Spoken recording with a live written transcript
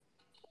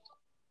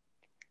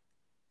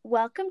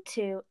Welcome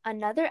to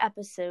another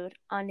episode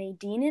on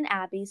Nadine and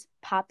Abby's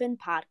Poppin'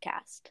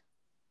 Podcast.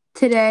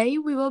 Today,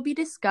 we will be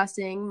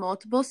discussing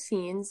multiple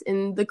scenes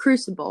in The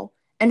Crucible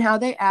and how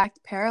they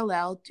act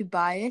parallel to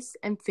bias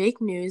and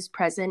fake news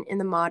present in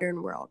the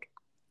modern world.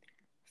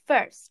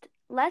 First,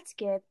 let's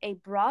give a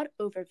broad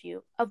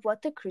overview of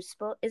what The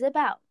Crucible is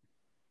about.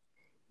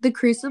 The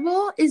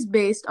Crucible is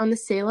based on the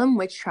Salem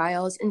witch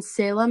trials in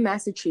Salem,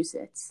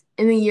 Massachusetts,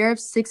 in the year of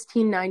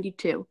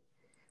 1692.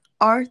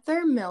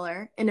 Arthur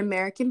Miller, an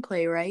American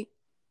playwright,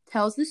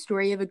 tells the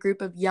story of a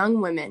group of young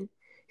women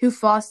who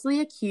falsely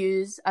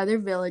accuse other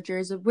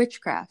villagers of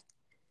witchcraft.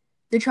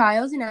 The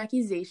trials and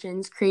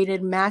accusations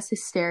created mass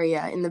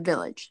hysteria in the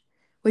village,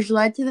 which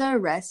led to the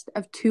arrest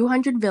of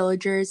 200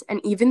 villagers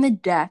and even the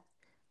death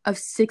of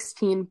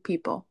 16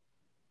 people.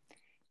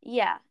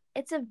 Yeah,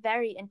 it's a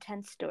very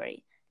intense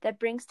story that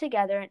brings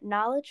together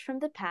knowledge from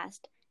the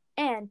past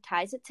and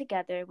ties it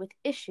together with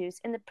issues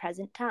in the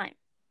present time.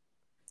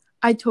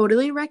 I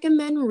totally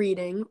recommend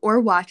reading or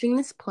watching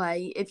this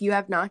play if you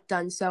have not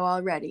done so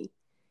already.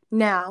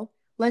 Now,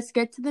 let's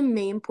get to the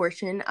main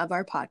portion of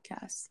our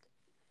podcast.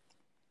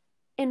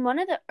 In one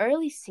of the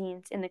early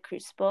scenes in The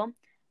Crucible,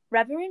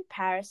 Reverend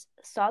Parris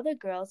saw the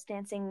girls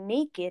dancing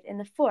naked in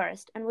the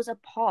forest and was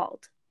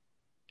appalled.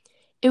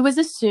 It was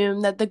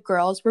assumed that the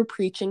girls were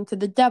preaching to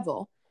the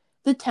devil.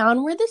 The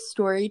town where this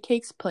story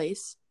takes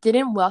place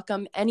didn't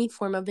welcome any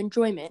form of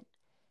enjoyment.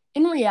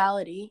 In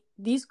reality,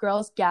 these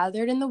girls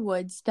gathered in the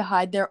woods to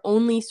hide their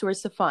only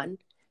source of fun,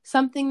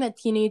 something that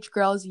teenage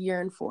girls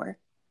yearn for.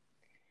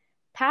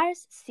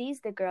 Parris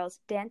sees the girls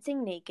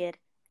dancing naked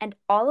and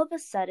all of a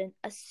sudden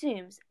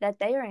assumes that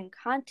they are in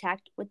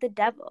contact with the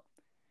devil,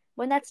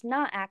 when that's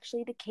not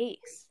actually the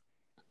case.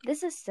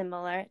 This is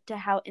similar to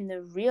how in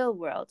the real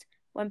world,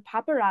 when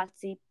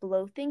paparazzi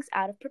blow things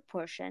out of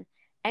proportion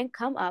and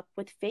come up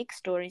with fake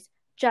stories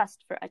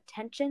just for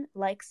attention,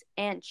 likes,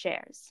 and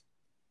shares.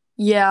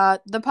 Yeah,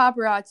 the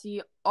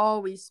paparazzi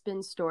always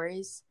spin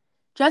stories.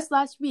 Just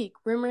last week,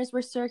 rumors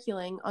were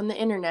circulating on the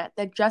internet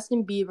that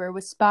Justin Bieber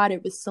was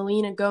spotted with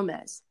Selena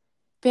Gomez.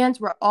 Fans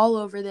were all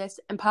over this,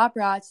 and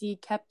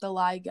paparazzi kept the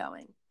lie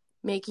going,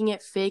 making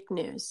it fake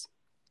news.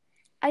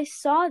 I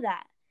saw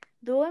that.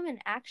 The woman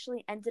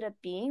actually ended up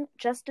being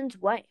Justin's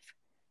wife,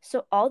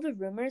 so all the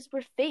rumors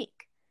were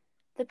fake.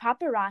 The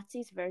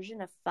paparazzi's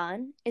version of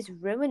fun is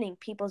ruining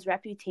people's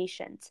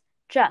reputations,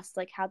 just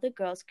like how the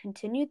girls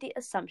continued the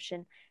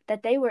assumption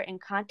that they were in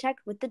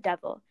contact with the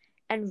devil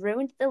and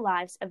ruined the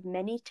lives of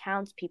many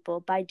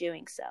townspeople by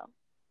doing so.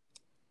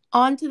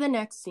 On to the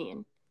next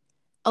scene.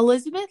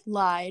 Elizabeth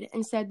lied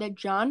and said that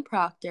John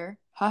Proctor,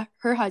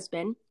 her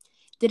husband,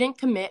 didn't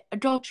commit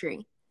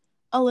adultery.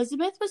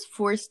 Elizabeth was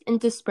forced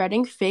into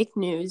spreading fake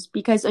news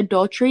because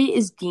adultery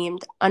is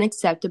deemed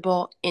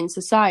unacceptable in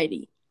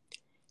society.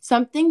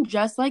 Something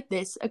just like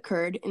this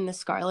occurred in the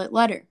Scarlet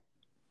Letter.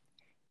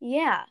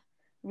 Yeah,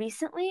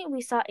 recently we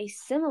saw a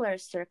similar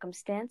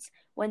circumstance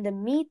when the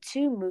Me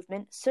Too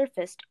movement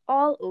surfaced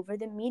all over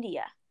the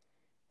media.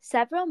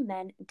 Several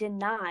men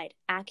denied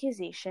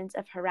accusations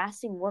of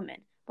harassing women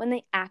when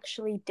they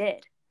actually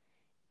did.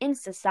 In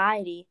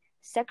society,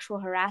 sexual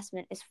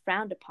harassment is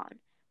frowned upon,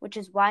 which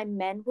is why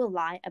men will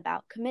lie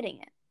about committing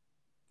it.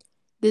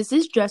 This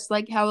is just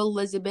like how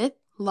Elizabeth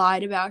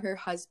lied about her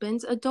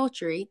husband's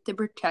adultery to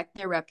protect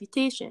their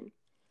reputation.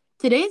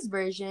 Today's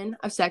version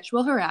of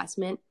sexual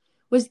harassment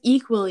was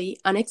equally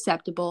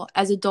unacceptable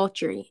as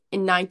adultery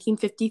in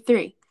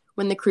 1953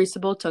 when the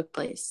Crucible took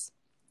place.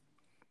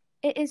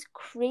 It is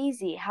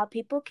crazy how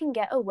people can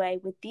get away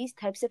with these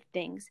types of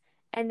things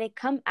and they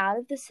come out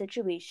of the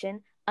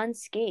situation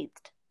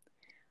unscathed.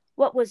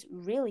 What was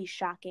really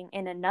shocking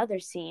in another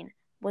scene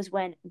was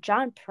when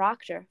John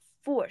Proctor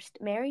forced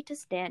Mary to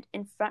stand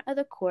in front of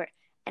the court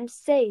and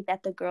say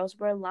that the girls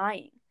were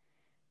lying.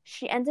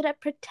 She ended up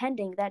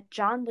pretending that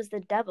John was the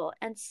devil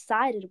and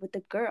sided with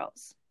the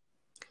girls.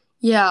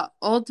 Yeah,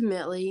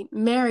 ultimately,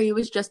 Mary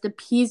was just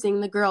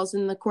appeasing the girls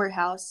in the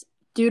courthouse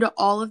due to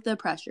all of the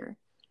pressure.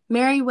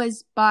 Mary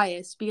was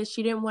biased because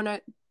she didn't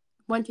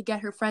want to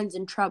get her friends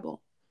in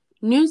trouble.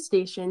 News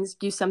stations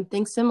do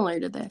something similar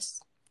to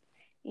this.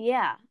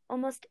 Yeah,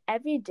 almost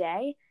every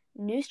day,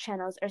 news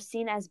channels are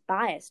seen as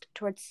biased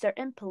towards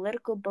certain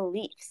political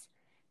beliefs.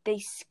 They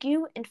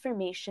skew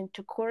information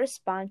to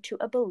correspond to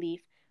a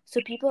belief so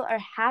people are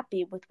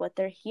happy with what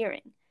they're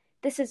hearing.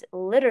 This is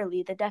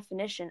literally the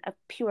definition of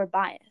pure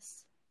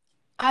bias.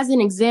 As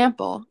an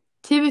example,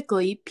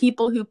 typically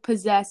people who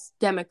possess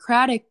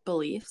democratic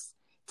beliefs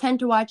tend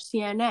to watch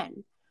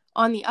CNN.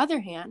 On the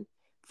other hand,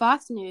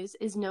 Fox News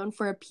is known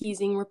for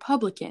appeasing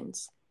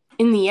Republicans.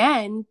 In the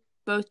end,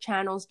 both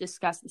channels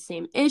discuss the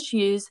same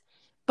issues,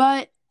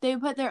 but they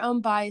put their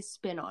own biased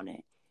spin on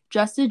it,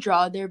 just to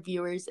draw their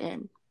viewers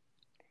in.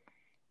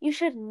 You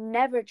should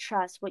never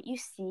trust what you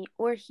see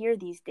or hear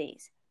these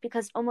days,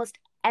 because almost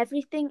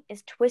everything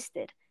is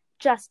twisted,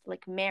 just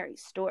like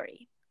Mary's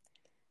story.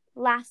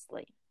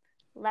 Lastly,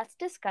 let's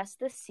discuss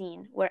the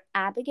scene where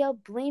Abigail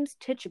blames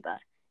Tituba,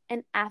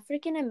 an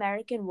African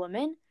American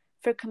woman,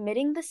 for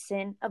committing the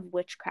sin of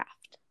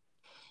witchcraft.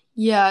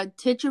 Yeah,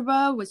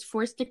 Tituba was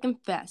forced to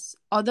confess,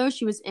 although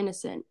she was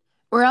innocent,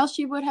 or else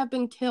she would have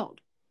been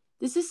killed.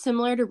 This is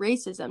similar to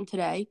racism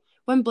today,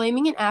 when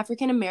blaming an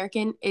African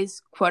American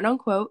is quote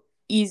unquote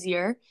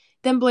easier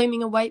than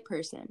blaming a white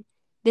person.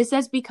 This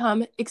has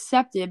become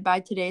accepted by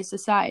today's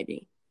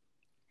society.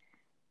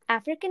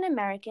 African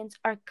Americans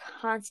are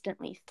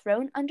constantly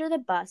thrown under the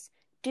bus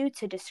due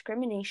to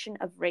discrimination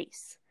of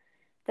race.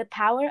 The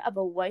power of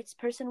a white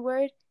person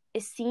word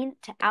is seen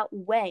to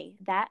outweigh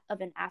that of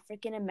an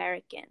African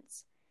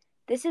American's.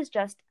 This is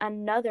just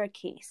another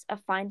case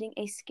of finding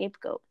a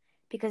scapegoat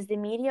because the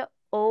media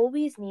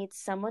always needs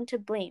someone to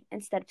blame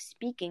instead of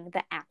speaking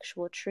the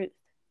actual truth.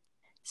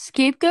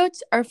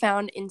 Scapegoats are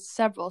found in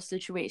several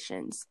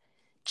situations.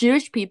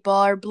 Jewish people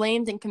are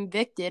blamed and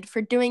convicted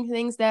for doing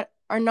things that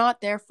are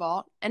not their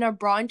fault and are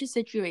brought into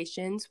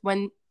situations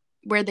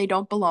where they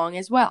don't belong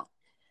as well.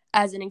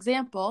 As an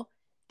example,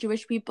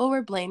 Jewish people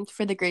were blamed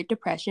for the Great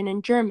Depression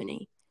in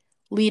Germany,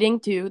 leading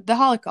to the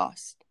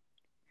Holocaust.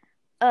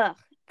 Ugh,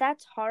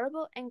 that's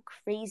horrible and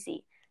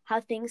crazy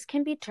how things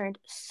can be turned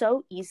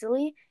so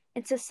easily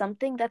into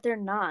something that they're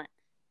not.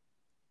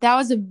 That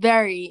was a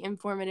very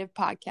informative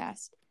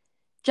podcast.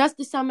 Just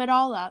to sum it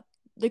all up,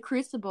 The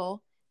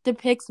Crucible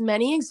depicts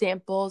many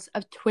examples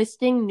of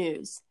twisting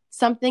news,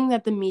 something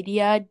that the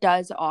media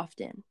does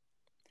often.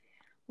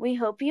 We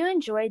hope you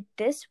enjoyed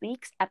this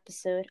week's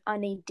episode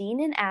on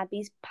Nadine and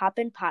Abby's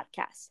Poppin'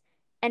 Podcast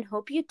and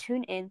hope you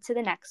tune in to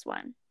the next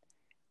one.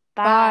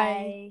 Bye.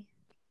 Bye.